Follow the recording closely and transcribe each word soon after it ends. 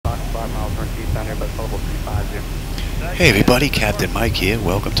Hey everybody, Captain Mike here.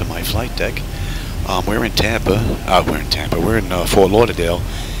 Welcome to my flight deck. We're in Tampa. We're in Fort Lauderdale,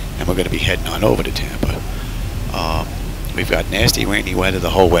 and we're going to be heading on over to Tampa. We've got nasty rainy weather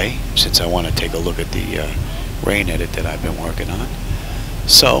the whole way, since I want to take a look at the rain edit that I've been working on.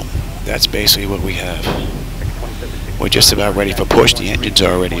 So that's basically what we have. We're just about ready for push. The engine's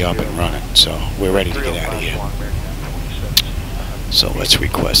already up and running, so we're ready to get out of here. So let's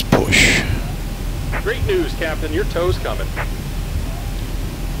request push. Great news, Captain. Your tow's coming.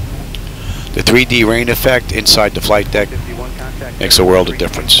 The 3D rain effect inside the flight deck makes a world of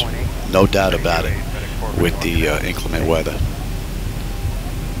difference. No doubt about it with the inclement weather.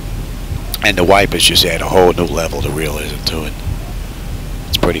 And the wipers just add a whole new level of realism to it.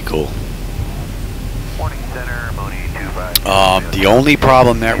 It's pretty cool. The only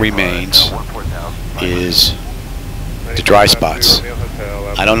problem that remains is the dry spots.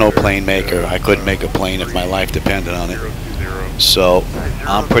 I don't know a plane maker. I couldn't make a plane if my life depended on it. So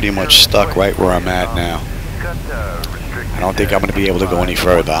I'm pretty much stuck right where I'm at now. I don't think I'm going to be able to go any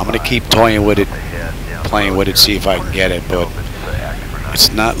further. I'm going to keep toying with it, playing with it, see if I can get it, but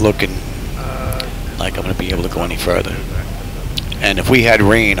it's not looking like I'm going to be able to go any further. And if we had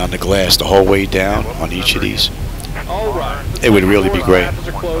rain on the glass the whole way down on each of these, it would really be great.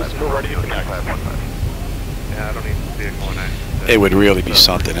 It would really be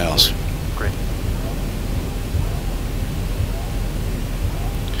something else.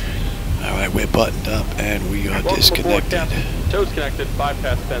 Alright, we're buttoned up and we are disconnected. Tow's connected,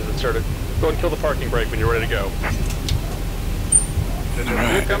 bypass pens inserted. Go ahead and kill the parking brake when you're ready to go.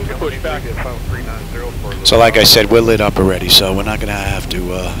 Here comes the pushback. So like I said, we're lit up already, so we're not going to have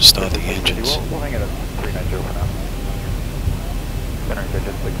to start the engines.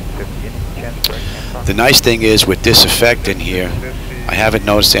 The nice thing is with this effect in here, I haven't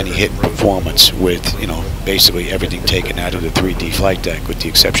noticed any hit in performance with, you know, basically everything taken out of the 3D flight deck with the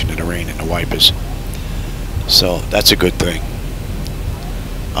exception of the rain and the wipers. So that's a good thing.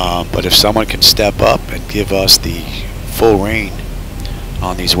 But if someone can step up and give us the full rain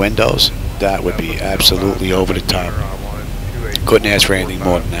on these windows, that would be absolutely over the top. Couldn't ask for anything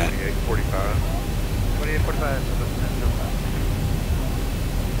more than that.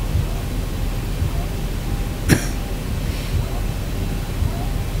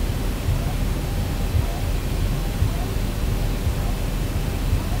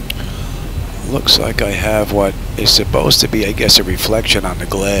 Looks like I have what is supposed to be, I guess, a reflection on the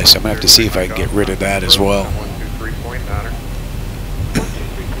glass. I'm going to have to see if I can get rid of that as well.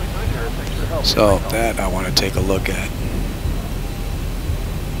 So that I want to take a look at.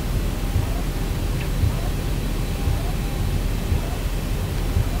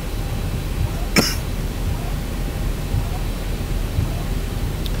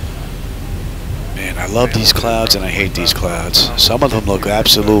 Man, I love these clouds and I hate these clouds. Some of them look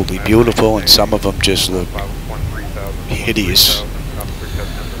absolutely beautiful and some of them just look hideous.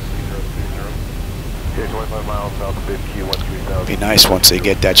 It'd be nice once they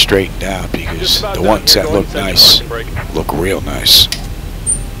get that straightened out, because the ones that look nice look real nice.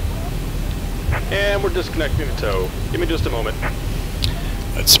 And we're disconnecting the tow. Give me just a moment.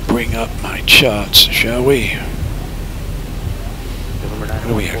 Let's bring up my charts, shall we? What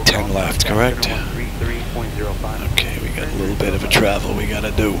do we have? 10 left, correct? Okay, we got a little bit of a travel we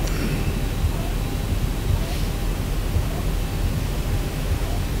gotta do.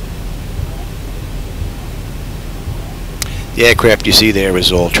 The aircraft you see there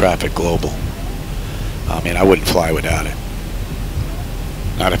is all traffic global. I mean, I wouldn't fly without it.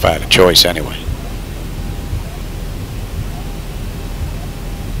 Not if I had a choice anyway.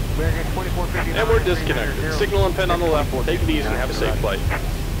 And we're disconnected. Signal and pen on the left. Take it easy and have a safe flight.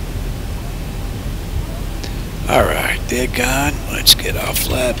 Alright, they're gone. Let's get our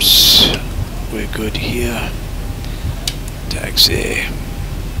flaps. We're good here. Taxi.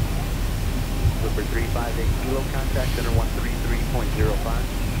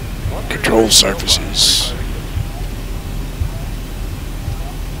 Control surfaces.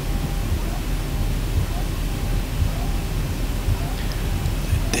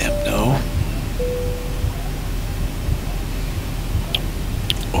 Let them know.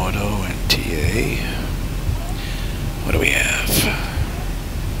 Auto and TA. What do we have?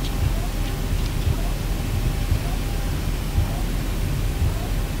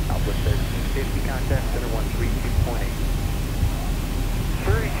 Output 1350 contact center 132.8.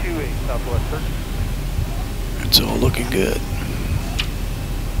 328 Southwest, sir. It's all looking good.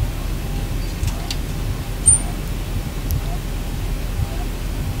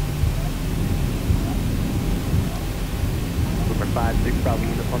 Number 56 Bravo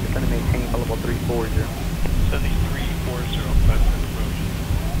uniform, trying to maintain level 340. 73.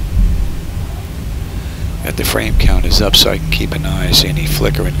 Got the frame counters up so I can keep an eye on any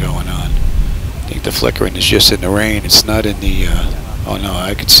flickering going on. I think the flickering is just in the rain. It's not in the, oh no,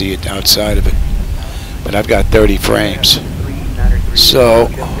 I can see it outside of it. But I've got 30 frames. So,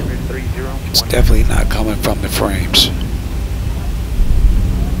 it's definitely not coming from the frames.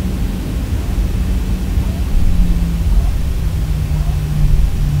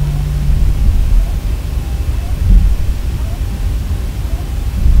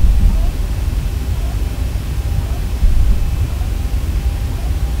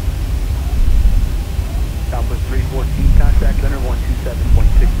 Southwest 314, contact center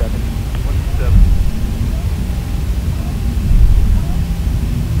 127.67. 127.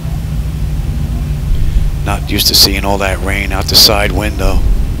 Not used to seeing all that rain out the side window.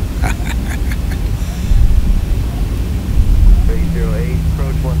 308,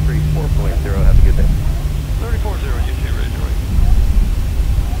 approach 134.0, have a good day. 340, UK ready, right.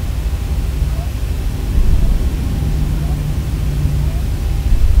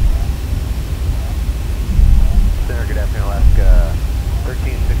 Center, good afternoon, Alaska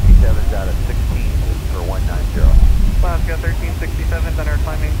 1367's out of 16 for 190. Alaska 1367, center,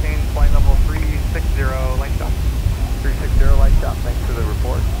 climb maintain, flight level 360, light stop. 360, light stop, thanks for the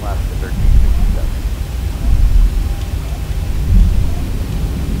report, Alaska 1367.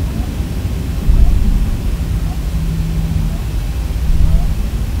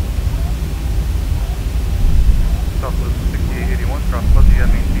 Southwest 6881, cross fuzzy at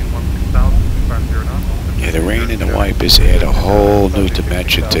maintain 16,000, 250 knots. Yeah, the rain and the wipers add a whole new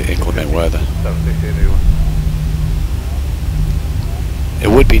dimension to inclement weather. It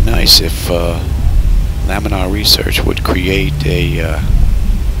would be nice if Laminar Research would create a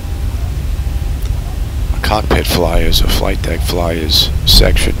cockpit flyers or flight deck flyers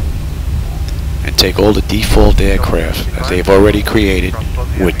section and take all the default aircraft that they've already created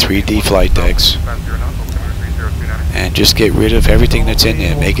with 3D flight decks and just get rid of everything that's in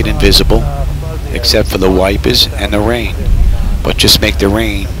there, make it invisible except for the wipers and the rain, but just make the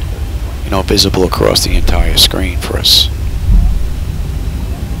rain, you know, visible across the entire screen for us.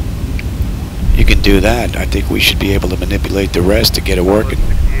 You can do that. I think we should be able to manipulate the rest to get it working.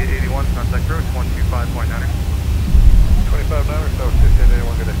 6881, contact approach 125.9. 25 hours, so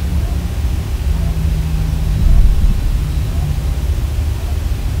 6881, good day.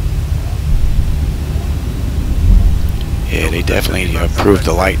 Yeah, they definitely improved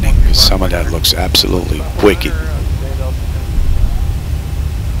the lighting, because some of that looks absolutely wicked.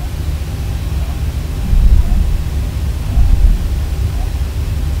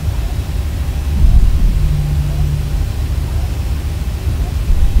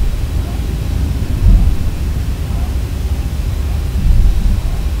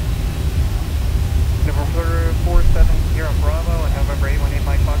 November 470 Bravo and November 818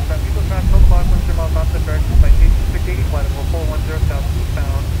 Mike Fox, people traffic clock 1 miles off the direction, citation 680, flight level 410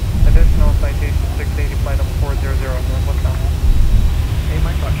 southeastbound, additional citation 680, flight level 400 northwestbound. Hey,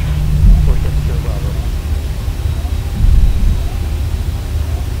 Mike Fox, 470 Bravo.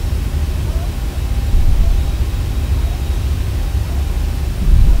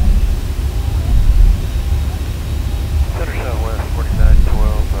 Center Southwest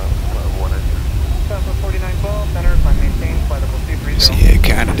 4912, 1 engine. Southwest 4912, center, climb maintain, flight level 230. See, yeah,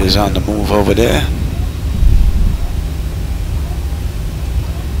 Canada's on the move over there.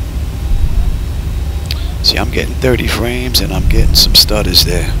 See, I'm getting 30 frames and I'm getting some stutters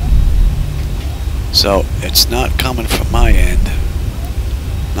there. So, it's not coming from my end.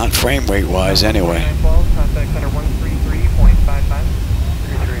 Not frame rate wise anyway. 4912, contact center 133.55.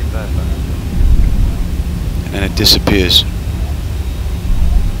 3355. And then it disappears.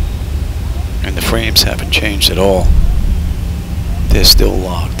 And the frames haven't changed at all. They're still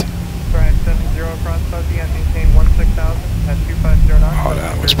locked. Track 70 cross fuzzy and maintain 16,000 at 250 knots. Oh,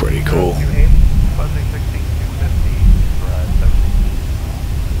 that was pretty cool. Fuzzy 16250, 70.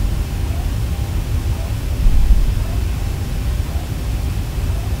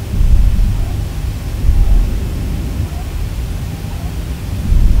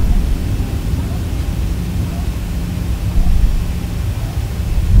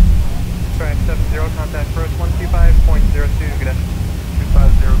 Track 70, contact approach 125.02, good afternoon.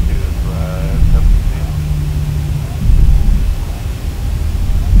 2502 is 17.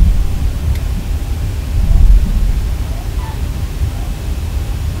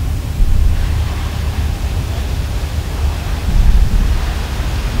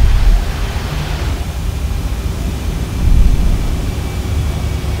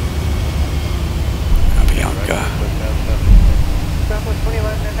 Avianca. Southwest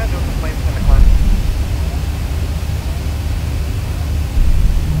 2011 and head to complaints in the climb.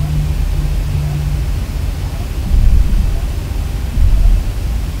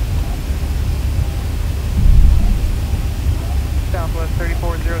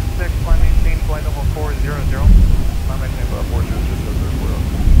 3406, fly maintain, flight level 400. Fly maintain, flight 400.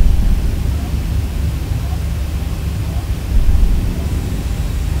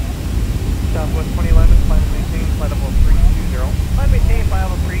 Southwest 2011, fly maintain, flight level 320. Fly maintain, flight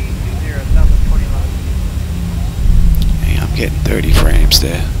level 320, Southwest 2011. Hey, I'm getting 30 frames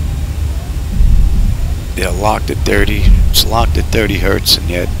there. They're locked at 30. It's locked at 30 hertz, and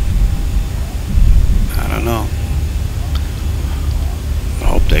yet I don't know. I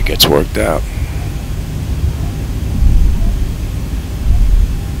hope that gets worked out.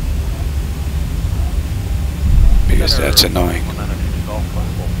 Because that's annoying.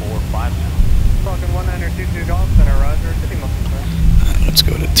 Falcon 1922 Golf Center, roger. Let's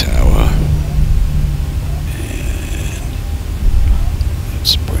go to tower. And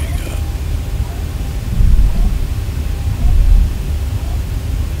let's bring up.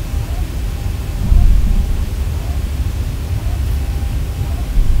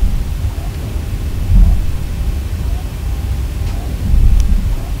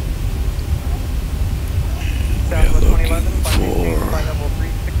 Southwest 2011, for. flight level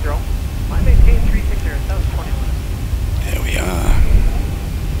 360. Fly maintain 360, Southwest 2011. There we are.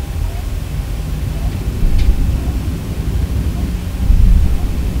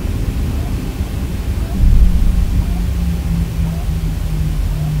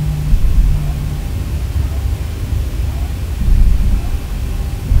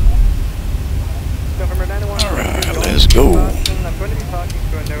 November 901. Alright, let's go. I'm going to be talking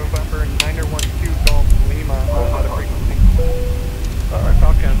to a November 912 Golf Lima on the frequency. Alright,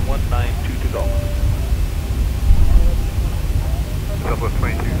 Falcon 1922 Golf. Southwest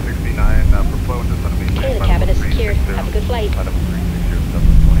 2269, for flow into Sun Beach. Okay, the cabin is secured. Have a good flight. Item 360,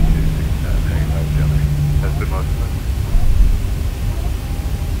 Southwest 2269, that's the most of it.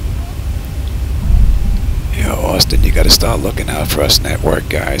 Yeah, Austin, you got to start looking out for us network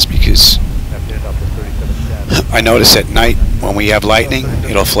guys, because I notice at night when we have lightning,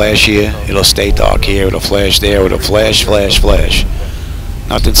 it'll flash here, it'll stay dark here, it'll flash there, it'll flash, flash, flash.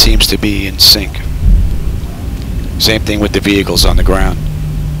 Nothing seems to be in sync. Same thing with the vehicles on the ground.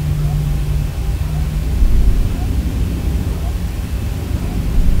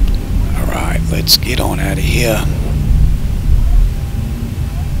 Alright, let's get on out of here.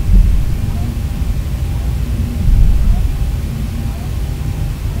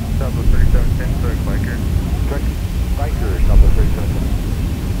 Southwest 3710, direct biker. Direct biker, Southwest 3710.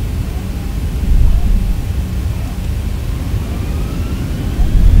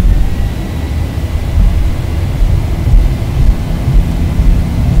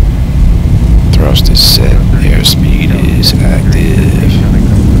 Thrust is set, airspeed is active.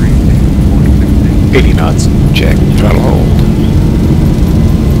 80 knots. Check, throttle hold.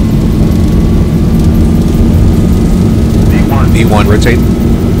 V1 rotate.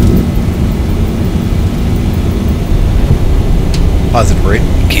 Positive rate.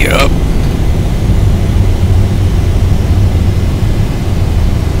 Gear up.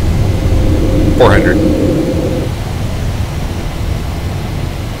 $400.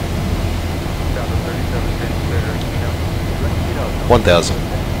 Southwest 3710, clear, Kino. 1,000.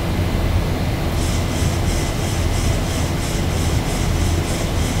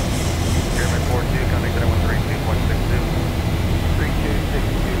 Airman 42, contact center 132.62.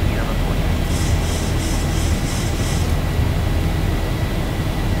 3262, Sierra 42.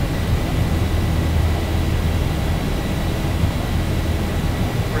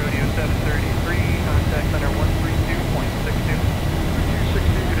 Rodeo 733, contact center 132.62.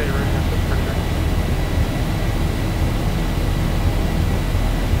 3262, good day, Rodeo 733.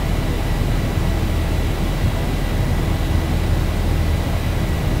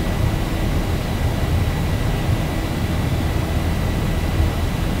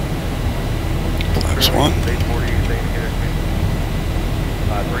 Flaps one. 840, stay together.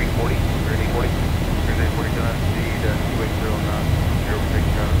 340, 840. 840, gonna speed 280 knots, 0 big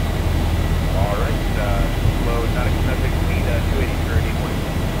gun. Alright, slow, not expecting speed 280 for 840.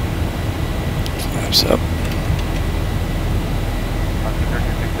 Flaps up. Oscar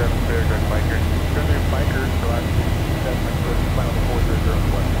 3267, clear, direct biker. Direct biker, Roger 267, final 400 on the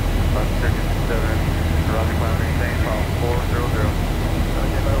west. Oscar 3267, Roger, final maintain, final 400.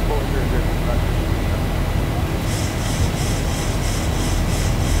 Okay, final 400, Roger.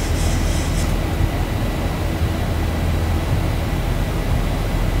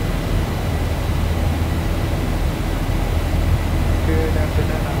 Good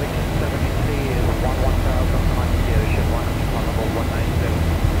afternoon, I'm Lincoln 70C, is 11,000 on the ocean, 1 level 192.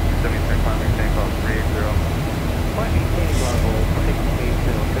 73, final maintain, final 380. Flight maintain level 680,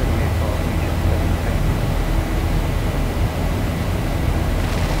 good handball, region 76.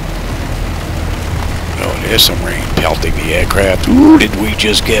 there's some rain pelting the aircraft. Ooh, did we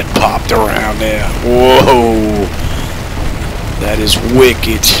just get popped around there? Whoa. That is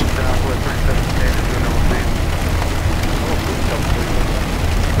wicked.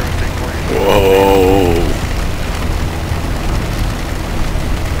 Whoa.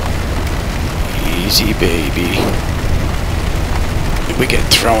 Easy, baby. We get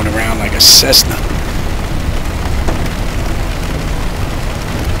thrown around like a Cessna.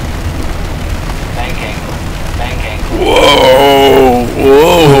 Banking. Whoa!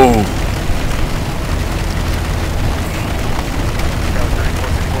 Whoa!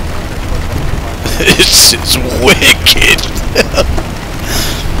 This is wicked.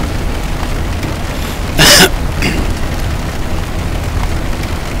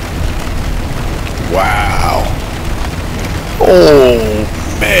 Wow. Oh,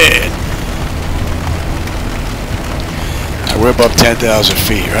 man. We're above 10,000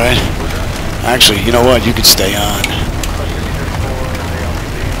 feet, right? Actually, you know what? You could stay on.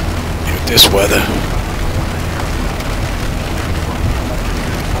 With this weather.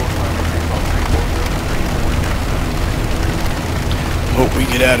 Hope we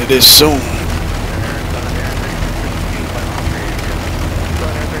get out of this soon.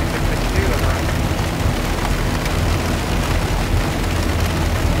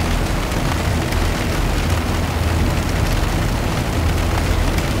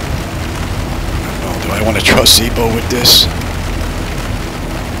 Do I want to trust Zibo with this?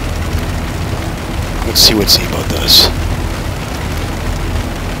 Let's see what Zibo does.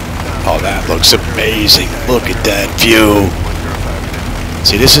 Oh, that looks amazing. Look at that view.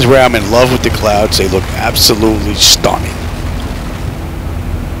 See, this is where I'm in love with the clouds. They look absolutely stunning.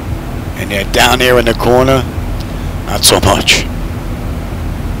 And they're down there in the corner, not so much.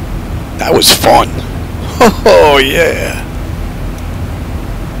 That was fun. Oh, yeah.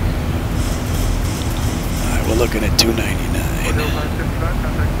 All right, we're looking at 299.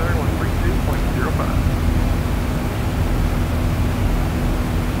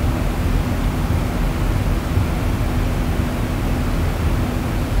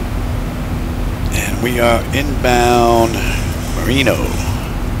 We are inbound Marino.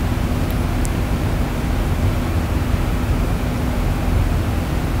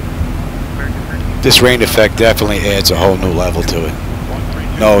 This rain effect definitely adds a whole new level to it.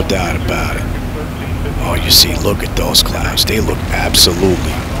 No doubt about it. Oh, you see, look at those clouds. They look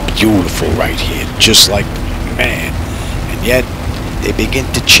absolutely beautiful right here. Just like, man. And yet, they begin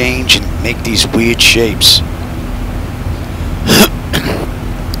to change and make these weird shapes.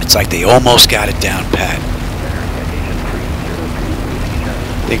 It's like they almost got it down pat.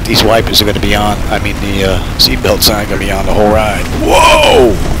 I think these wipers are going to be on. I mean, the seatbelt sign going to be on the whole ride.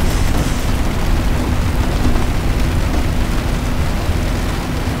 Whoa!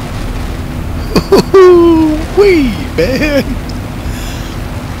 Wee, man.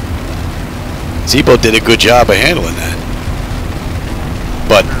 Zibo did a good job of handling that.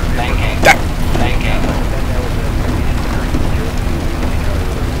 But that.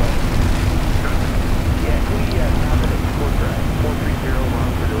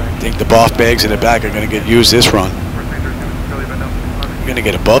 I think the BOF bags in the back are going to get used this run. We're going to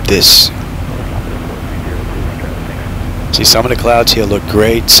get above this. See, some of the clouds here look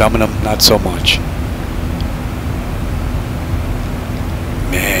great, some of them not so much.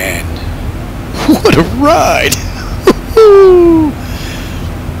 Man, what a ride!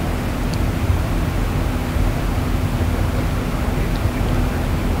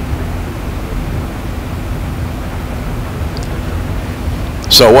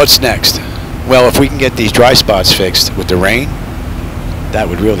 So what's next? Well, if we can get these dry spots fixed with the rain, that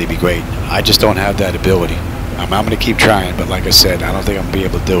would really be great. I just don't have that ability. I'm going to keep trying, but like I said, I don't think I'm going to be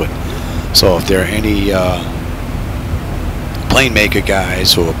able to do it. So if there are any plane maker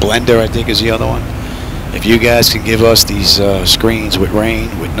guys, or Blender I think is the other one, if you guys can give us these screens with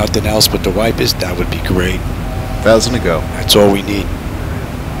rain, with nothing else but the wipers, that would be great. 1,000 to go. That's all we need.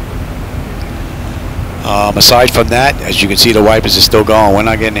 Aside from that, as you can see, the wipers are still going. We're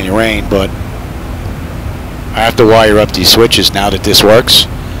not getting any rain, but I have to wire up these switches now that this works.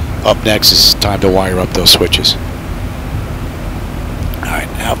 Up next is time to wire up those switches. Alright,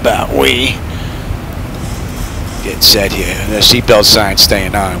 how about we get set here? And the seatbelt sign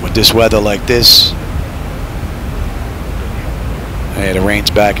staying on. With this weather like this, hey, the rain's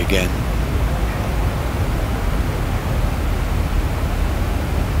back again.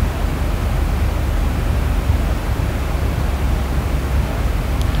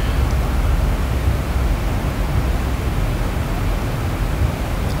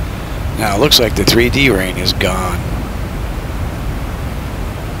 Now it looks like the 3D rain is gone.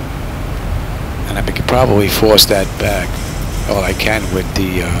 And I've been probably force that back. Well, I can with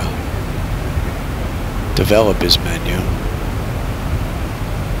the developers menu.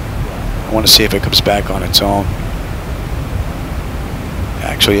 I want to see if it comes back on its own.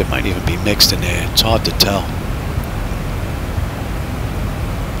 Actually, it might even be mixed in there. It's hard to tell.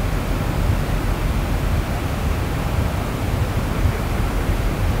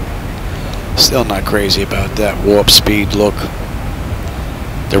 Still not crazy about that warp speed look.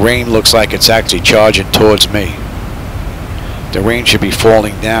 The rain looks like it's actually charging towards me. The rain should be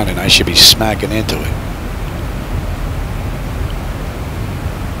falling down and I should be smacking into it.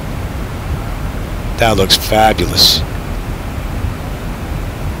 That looks fabulous.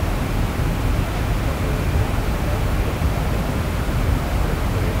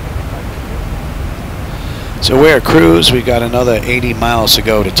 So we're at cruise. We got another 80 miles to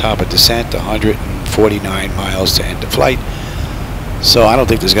go to top of descent, 149 miles to end of flight. So I don't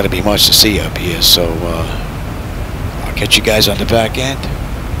think there's going to be much to see up here. So I'll catch you guys on the back end.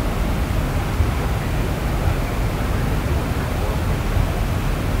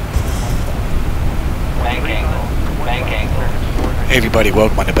 Bank angle. Hey everybody,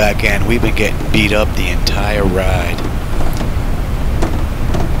 welcome on the back end. We've been getting beat up the entire ride.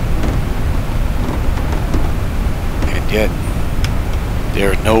 And yet,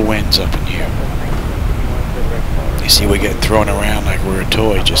 there are no winds up in here. You see, we're getting thrown around like we're a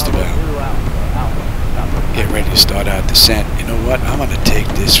toy just about. Get ready to start our descent. You know what? I'm going to take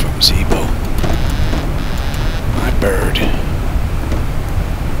this from Zibo. My bird.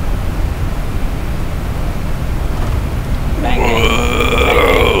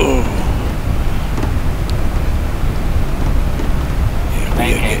 Whoa. Yeah, we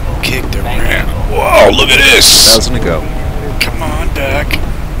are getting kicked around. Whoa, look at this. How's it go? Come on back.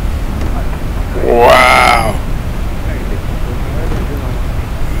 Wow.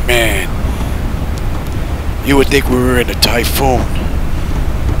 Man. You would think we were in a typhoon.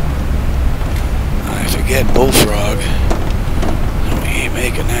 I forget bullfrog. No, we ain't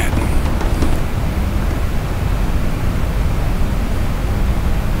making that.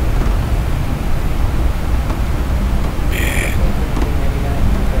 Man.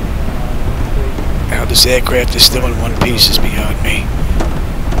 How this aircraft is still in one piece is beyond me.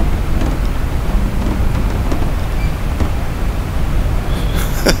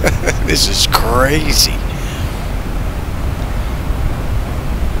 This is crazy.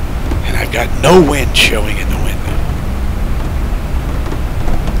 And I've got no wind showing in the window.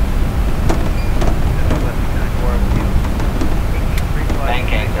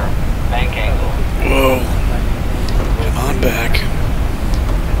 Bank angle. Whoa. Come on back.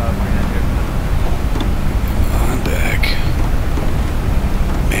 Come on back.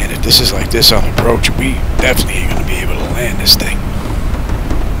 Man, if this is like this on approach, we definitely ain't going to be able to land this thing.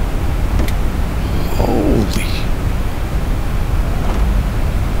 Holy.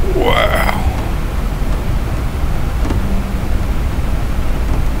 Wow.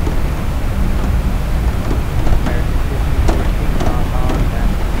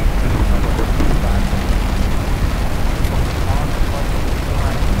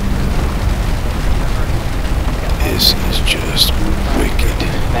 This is just wicked.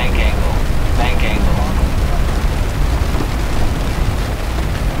 Bank angle.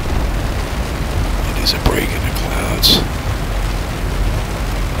 It is a break in the clouds.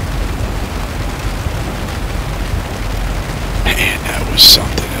 Man, that was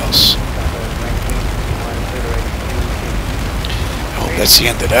something else. Oh, that's the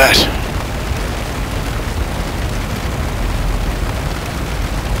end of that.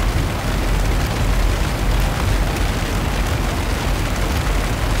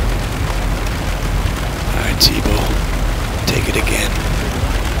 Alright, Zibo, take it again.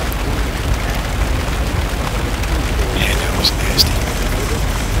 Man, that was nasty.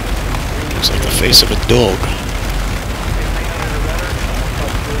 Looks like the face of a dog.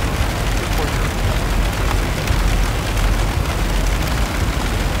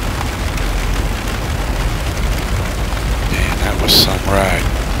 Man, that was some ride.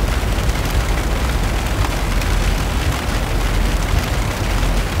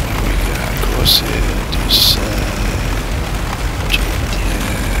 What we got? Corsair, descent.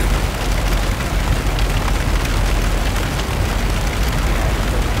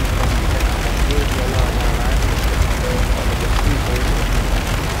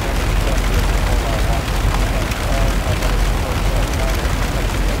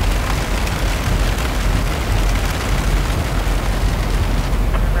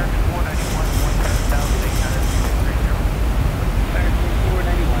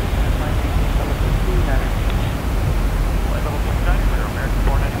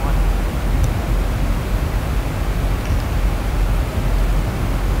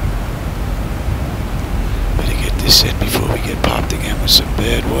 get popped again with some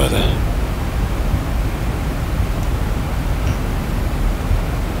bad weather.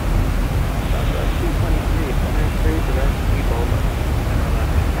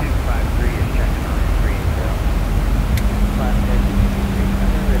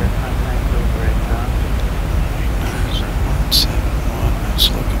 That's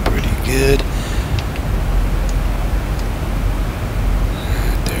looking pretty good.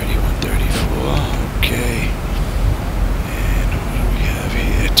 3134, okay. And what do we have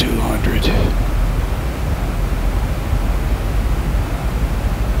here? 200.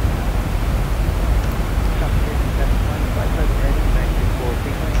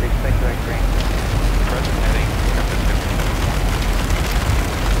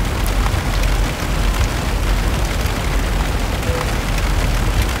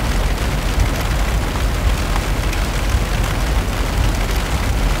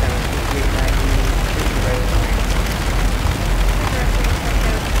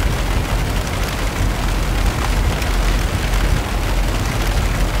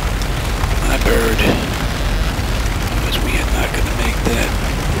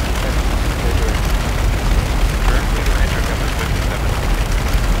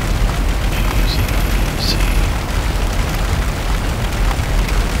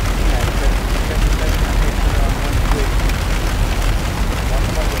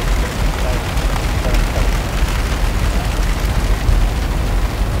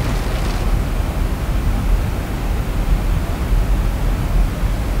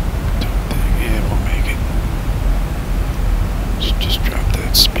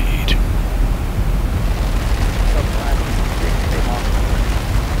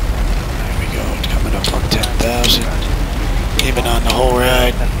 Keeping on the whole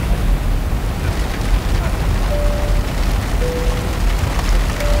ride.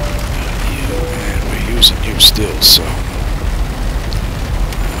 And we're using you still, so.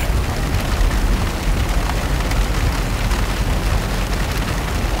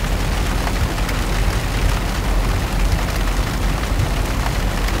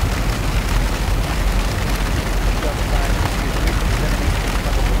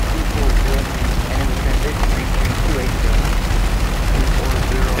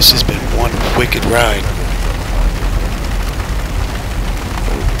 This has been one wicked ride.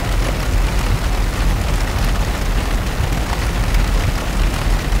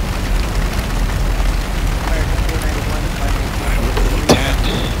 We're below 10.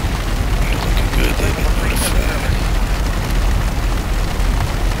 We're looking good. They've been notified.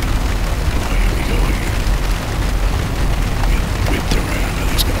 Oh, here we go here. Get whipped around.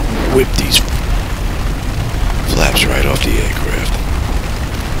 He's going to whip these flaps right off the aircraft.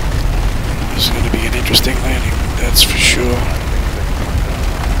 This is going to be an interesting landing, that's for sure.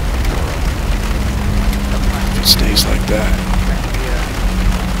 If it stays like that.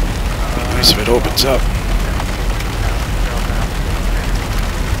 It'd be nice if it opens up.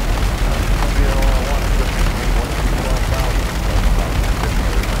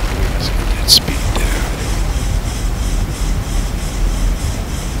 Let's get that speed down.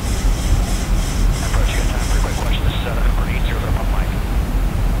 Approach, you got time for a quick question. This is number 80 to pump mic.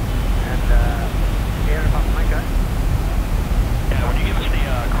 Air pump mic, guys? Yeah, when you give us the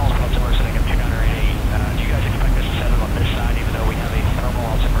call to altimeter setting of 298, do you guys expect us to set it on this side, even though we have a thermal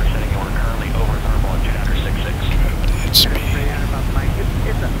altimeter setting and we're currently over thermal at 266? That speed. Air pump mic,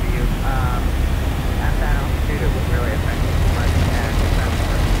 it's up to you. At that altitude, it would really affect the mic and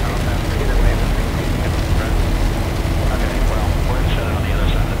either way, it would make it compress. Okay, well, we're going to set it on the other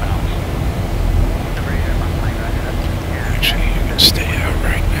side of the balance. Number 8 air pump mic, right? Actually, you can stay out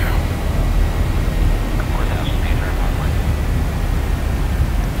right now.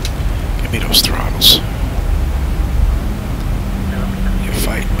 Give me those throttles. You're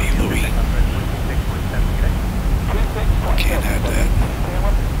fighting me, Louis. Can't have that.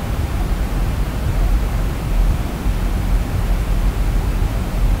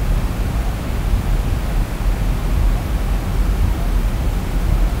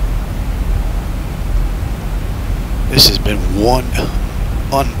 This has been one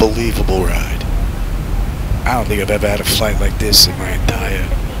unbelievable ride. I don't think I've ever had a flight like this in my entire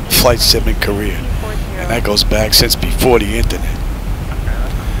flight simming career. And that goes back since before the internet.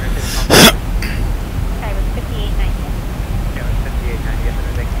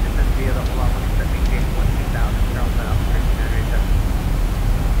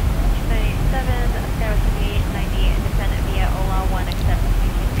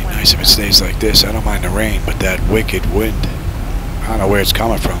 Be nice if it stays like this. I don't mind the rain, but that wicked wind, I don't know where it's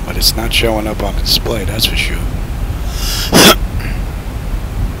coming from, but it's not showing up on the display, that's for sure.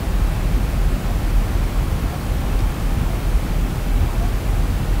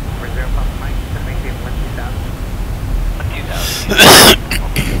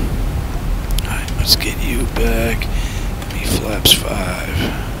 back. Give me flaps 5.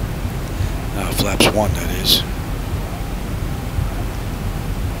 No, flaps 1, that is.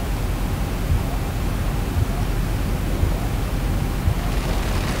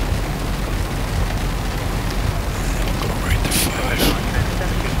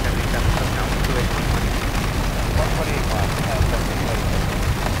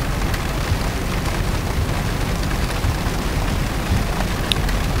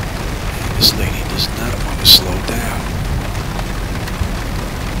 This lady does not want to slow down.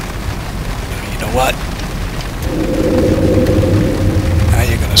 You know what? Now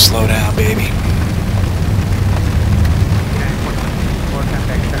you're going to slow down, baby.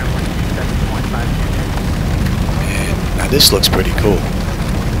 And now this looks pretty cool.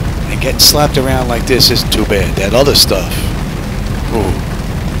 And getting slapped around like this isn't too bad. That other stuff. Ooh.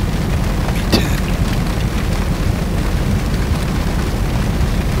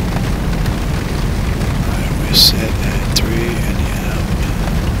 Set at 3 and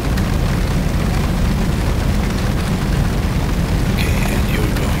okay, and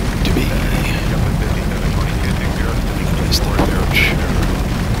you're going to be that's the approach.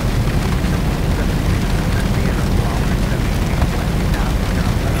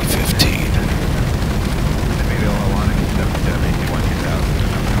 15.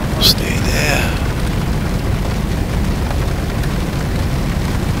 Stay there.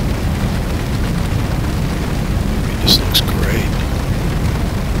 This looks great.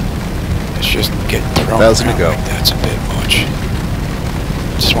 It's just getting thrown 1,000 to around go. like that's a bit much.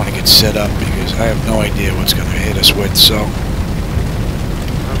 Just want to get set up because I have no idea what's going to hit us with, so I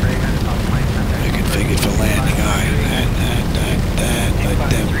configured for landing. Let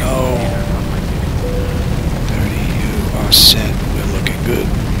them know. 30, you are set. We're looking good.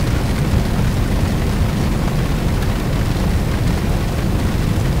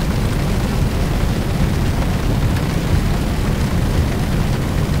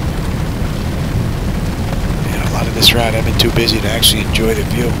 This ride, I've been too busy to actually enjoy the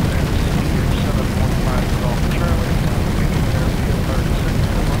view.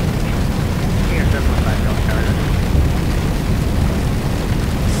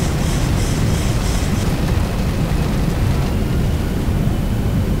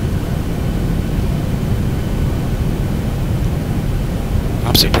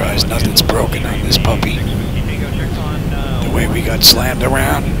 I'm surprised nothing's broken on this puppy. The way we got slammed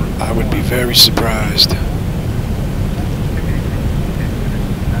around, I would be very surprised.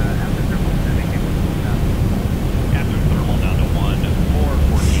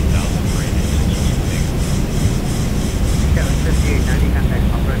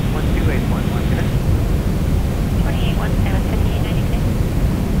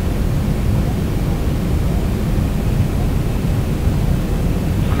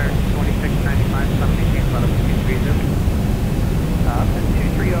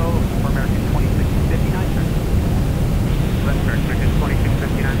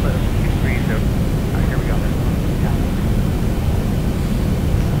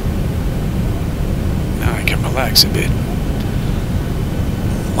 Relax a bit.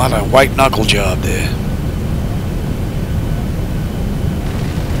 A lot of white knuckle job there.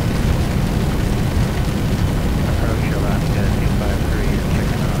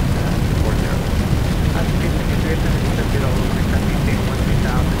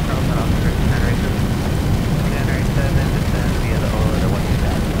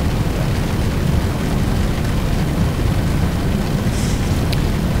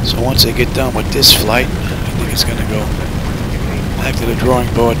 So once I get done with this flight, I think it's going to go back to the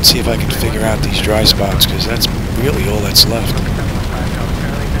drawing board and see if I can figure out these dry spots, because that's really all that's left.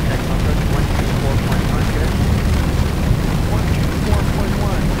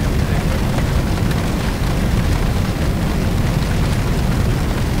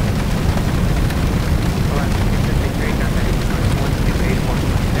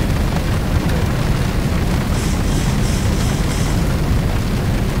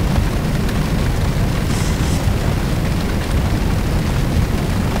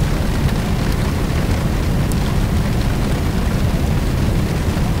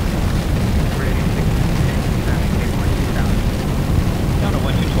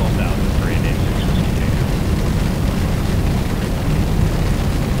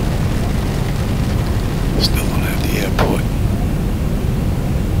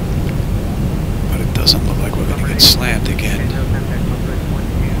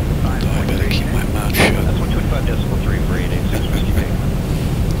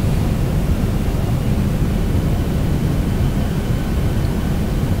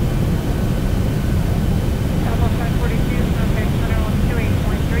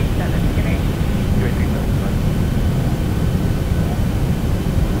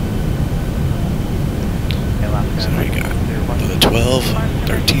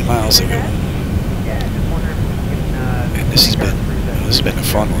 miles ago. And this has been a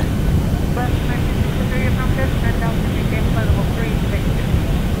fun one.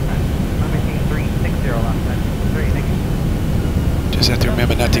 Just have to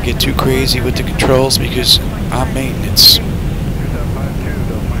remember not to get too crazy with the controls because I'm maintenance.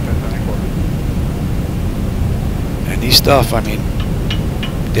 And these stuff, I mean,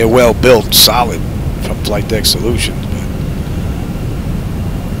 they're well built, solid from Flight Deck Solutions. But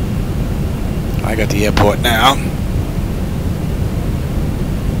I got the airport now.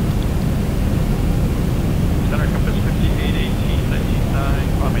 Center compass 5818,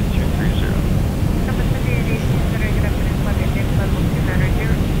 199, climbing 230. Compass 5818, center, good afternoon, climbing 290, compass 5818.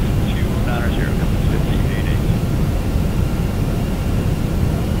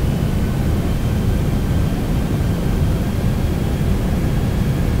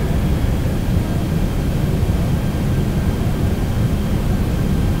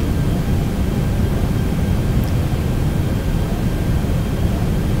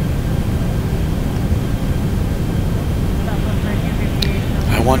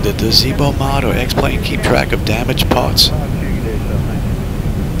 I wonder, does Zibo mod or X-Plane keep track of damaged parts?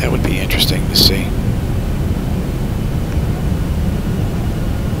 That would be interesting to see.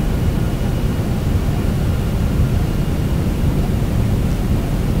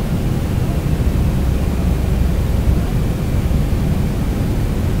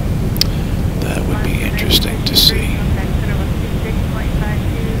 That would be interesting to see.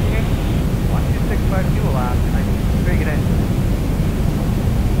 12652 Alaska, very good engine.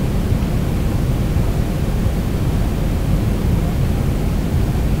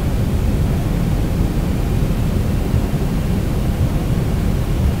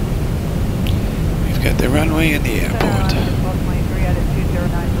 Got the runway and the airport.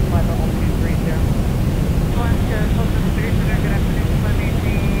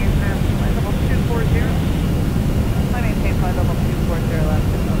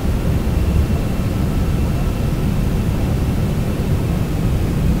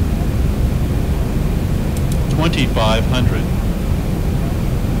 $2,500.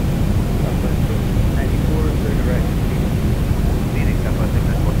 94 is their direction. Phoenix, Tampa,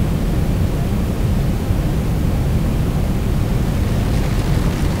 694.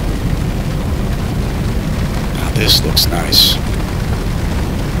 This looks nice.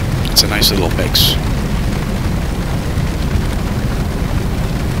 It's a nice little mix.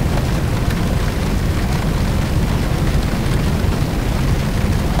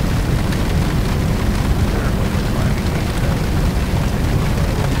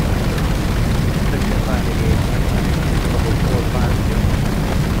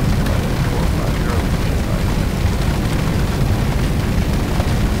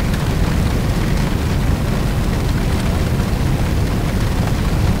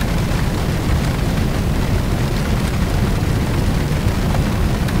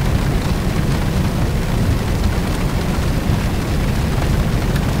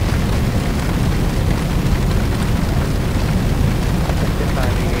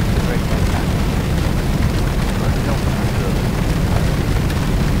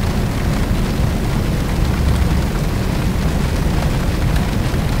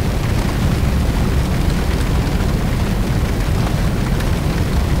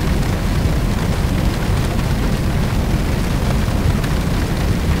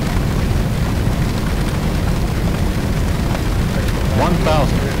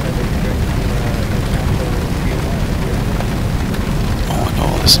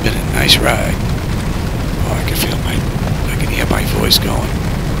 This has been a nice ride. Oh, I can hear my voice going.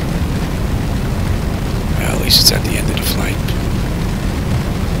 Well, at least it's at the end of the flight.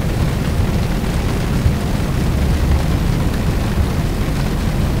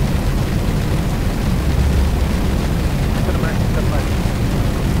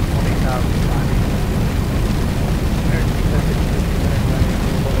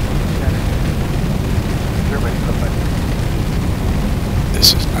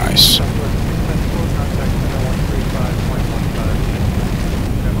 This is nice.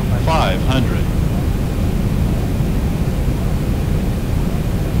 500.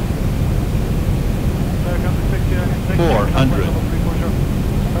 400.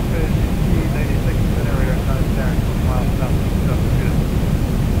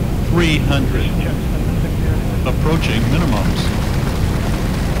 300. Approaching minimums.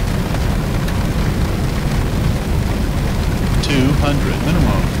 200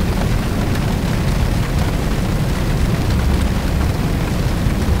 minimum.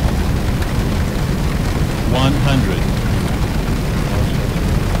 100.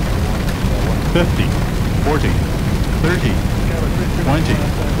 50. 40. 30. 20.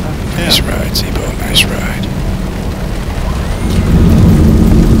 Nice ride, Zibo, nice ride.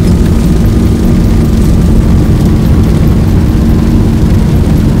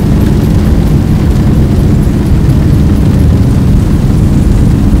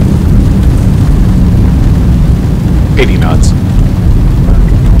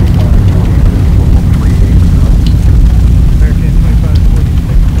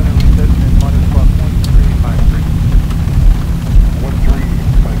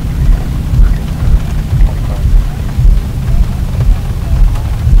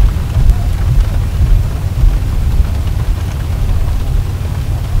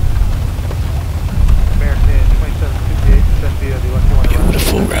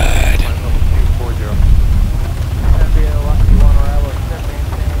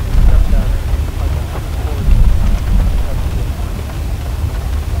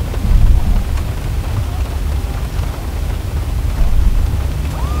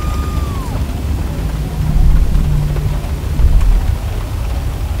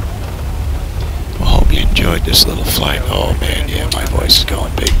 This little flight. Oh man, yeah, my voice is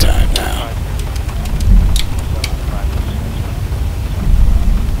going big time now.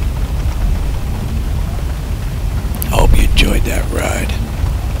 I hope you enjoyed that ride.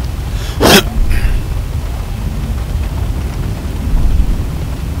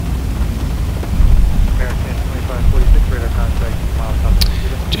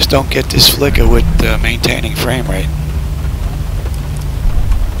 Just don't get this flicker with maintaining frame rate.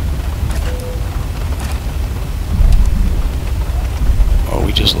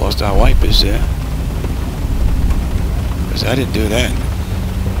 We just lost our wipers there. Because I didn't do that.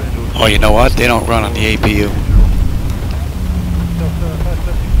 Oh, you know what? They don't run on the APU.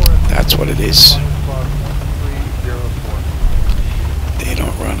 That's what it is. They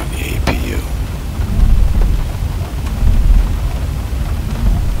don't run on the APU.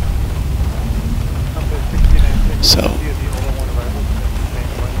 So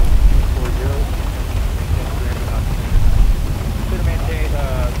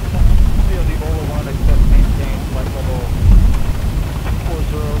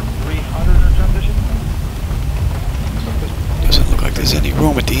doesn't look like there's any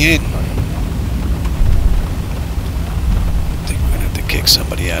room at the end. I think we're gonna have to kick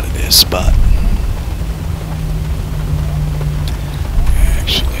somebody out of their spot.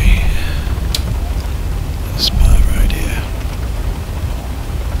 Actually, this spot right here.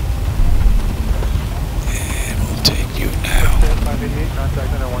 And we'll take you now. 588, contact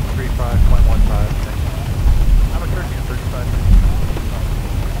center 135.15. I'm a 30 and 35.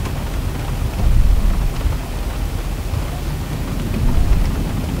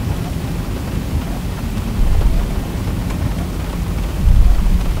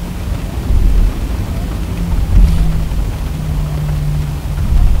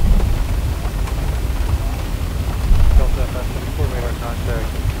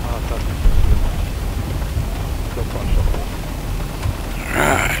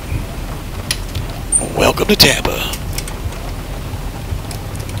 Alright. Welcome to Tampa.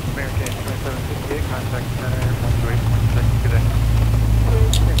 American 2758, contact center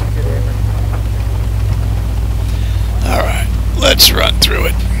 128. Alright, let's run through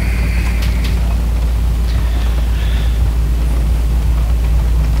it.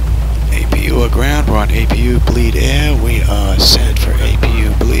 APU or ground, we're on APU bleed air. We are set for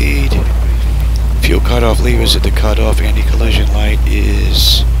APU bleed. Fuel cutoff levers at the cutoff. Anti-collision light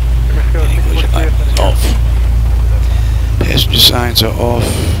is off. Passenger signs are off.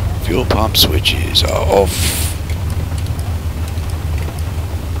 Fuel pump switches are off.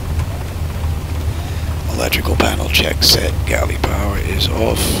 Electrical panel check set. Galley power is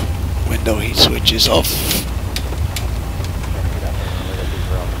off. Window heat switch is off.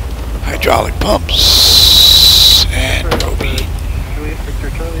 Hydraulic pumps and probe heat.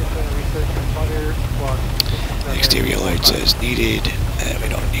 Exterior lights as needed, and we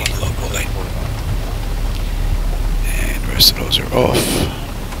don't need local light. And the rest of those are off.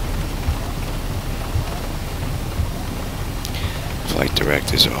 Flight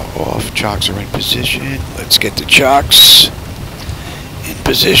directors are off. Chocks are in position. Let's get the chocks in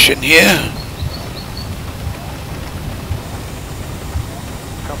position here.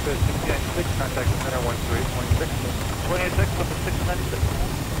 Compass 696, contact center 12816. 26 with the 696.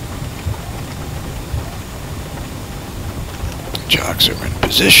 Chocks are in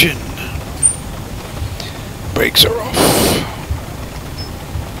position. Brakes are off.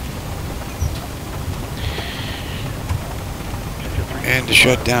 And to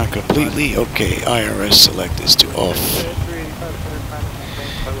shut down completely. Okay, IRS selectors to off.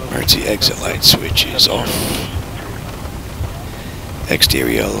 Emergency exit light switch is off.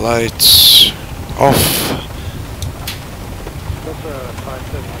 Exterior lights off.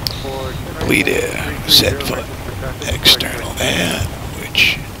 Bleed air set for external air,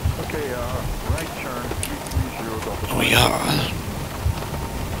 which we are.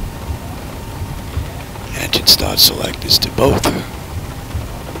 Engine start selectors to both.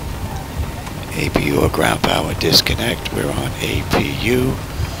 APU or ground power disconnect. We're on APU,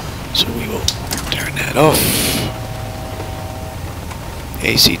 so we will turn that off.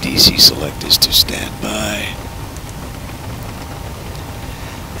 AC/DC selectors to standby.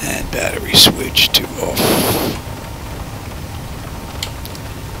 And battery switch to off.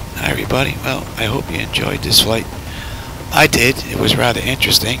 Hi everybody, well, I hope you enjoyed this flight. I did. It was rather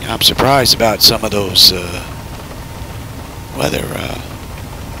interesting. I'm surprised about some of those weather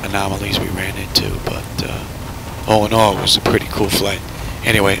anomalies we ran into, but all in all, it was a pretty cool flight.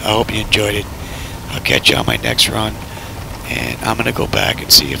 Anyway, I hope you enjoyed it. I'll catch you on my next run, and I'm going to go back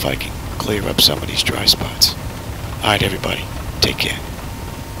and see if I can clear up some of these dry spots. Alright everybody, take care.